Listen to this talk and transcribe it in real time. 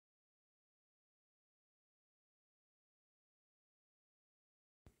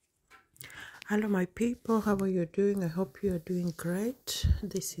Hello, my people. How are you doing? I hope you are doing great.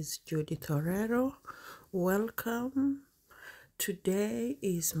 This is Judy Torero. Welcome. Today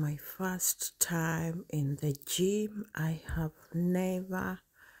is my first time in the gym. I have never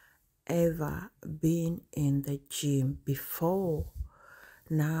ever been in the gym before.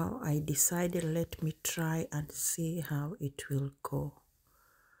 Now I decided let me try and see how it will go.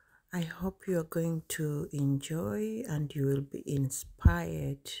 I hope you are going to enjoy and you will be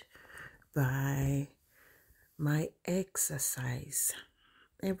inspired by my exercise.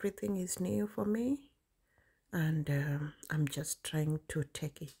 Everything is new for me, and I'm just trying to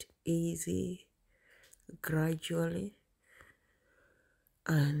take it easy, gradually,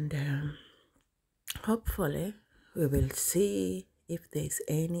 and hopefully, we will see if there's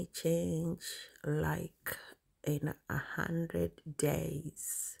any change like in 100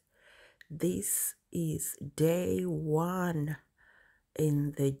 days. This is day one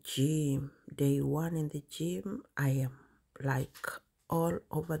in the gym. Day one in the gym, I am like all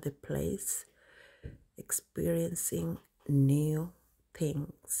over the place, experiencing new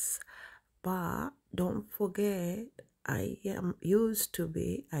things. But don't forget, I used to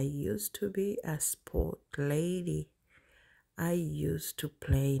be a sport lady. I used to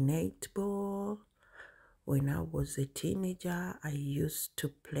play netball. When I was a teenager, I used to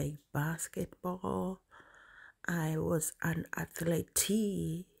play basketball. I was an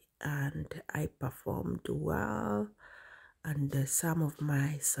athlete and I performed well, and some of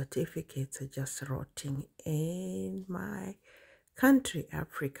my certificates are just rotting in my country,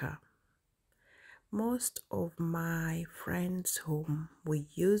 Africa. Most of my friends whom we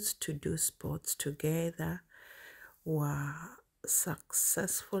used to do sports together were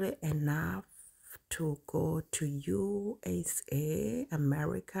successfully enough to go to USA,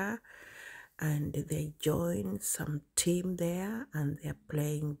 America, and they joined some team there and they're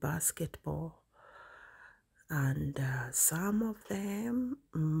playing basketball. And some of them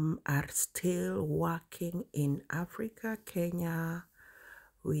are still working in Africa, Kenya,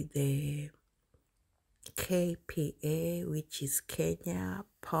 with the KPA, which is Kenya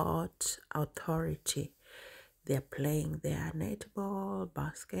Port Authority. They're playing their netball,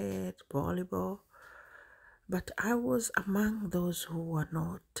 basket, volleyball. But I was among those who were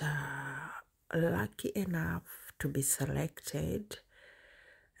not lucky enough to be selected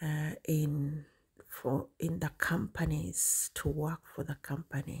in the companies, to work for the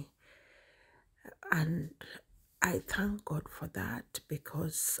company. And I thank God for that,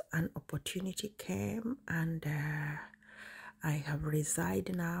 because an opportunity came, and I have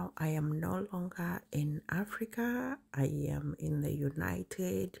resided now. I am no longer in Africa. I am in the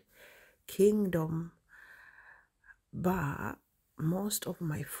United Kingdom. But most of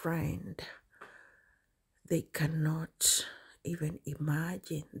my friends, they cannot even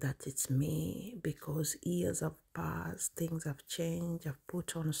imagine that it's me, because years have passed, things have changed, I've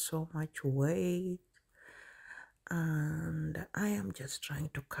put on so much weight, and I am just trying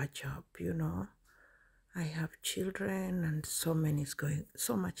to catch up. I have children, and so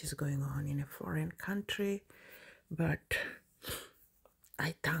much is going on in a foreign country, but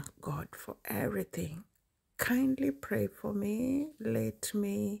I thank God for everything. Kindly pray for me. Let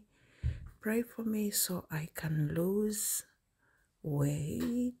me pray for me so I can lose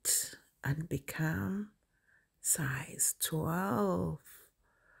weight and become size 12.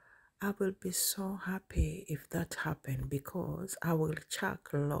 I will be so happy if that happened, because I will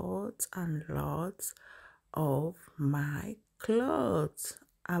chuck lots and lots of my clothes.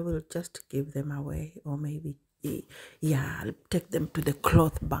 I will just give them away, or maybe, yeah, I'll take them to the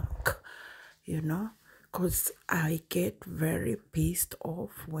cloth bank, because I get very pissed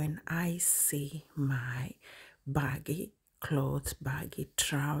off when I see my baggy clothes, baggy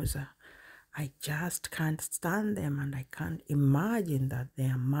trouser. I just can't stand them, and I can't imagine that they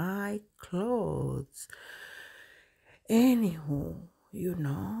are my clothes. Anywho,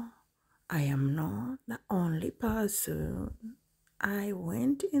 I am not the only person. I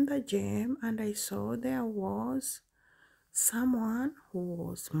went in the gym and I saw there was someone who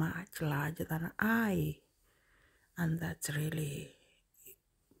was much larger than I, and that's really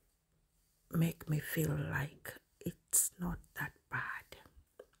make me feel like it's not that bad.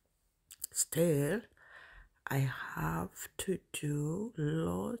 Still, I have to do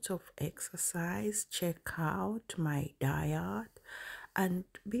lots of exercise, check out my diet, and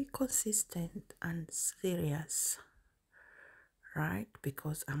be consistent and serious, right?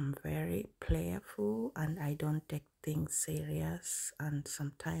 Because I'm very playful and I don't take things serious, and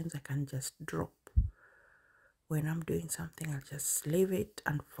sometimes I can just drop. When I'm doing something, I'll just leave it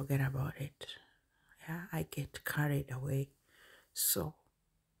and forget about it. Yeah, I get carried away. So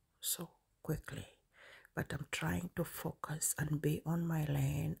quickly. But I'm trying to focus and be on my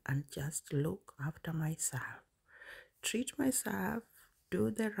lane and just look after myself. Treat myself, do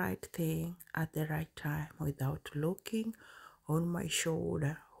the right thing at the right time without looking on my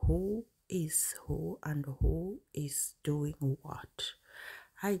shoulder who is who and who is doing what.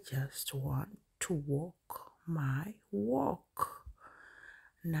 I just want to walk my walk.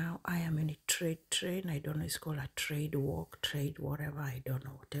 Now I am in a trade train. I don't know, it's called a trade walk, trade whatever, I don't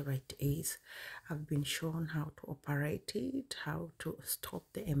know, whatever it is. I've been shown how to operate it, how to stop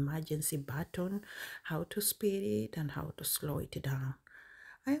the emergency button, how to speed it, and how to slow it down.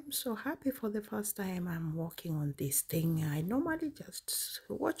 I am so happy for the first time I'm walking on this thing. I normally just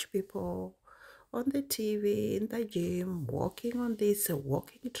watch people on the TV, in the gym, walking on this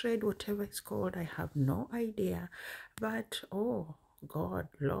walking trade, whatever it's called. I have no idea. But oh God,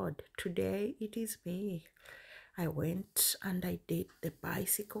 Lord, today it is me. I went and I did the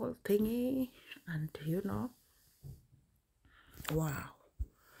bicycle thingy, and wow.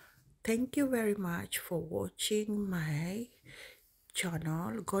 Thank you very much for watching my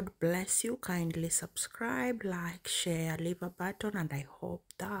channel. God bless you. Kindly subscribe, like, share, leave a button, and I hope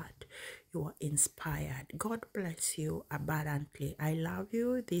that you are inspired. God bless you abundantly. I love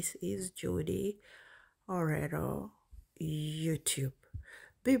you. This is Judy Orero YouTube.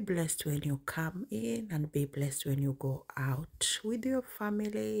 Be blessed when you come in and be blessed when you go out with your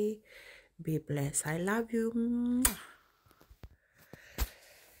family. Be blessed. I love you.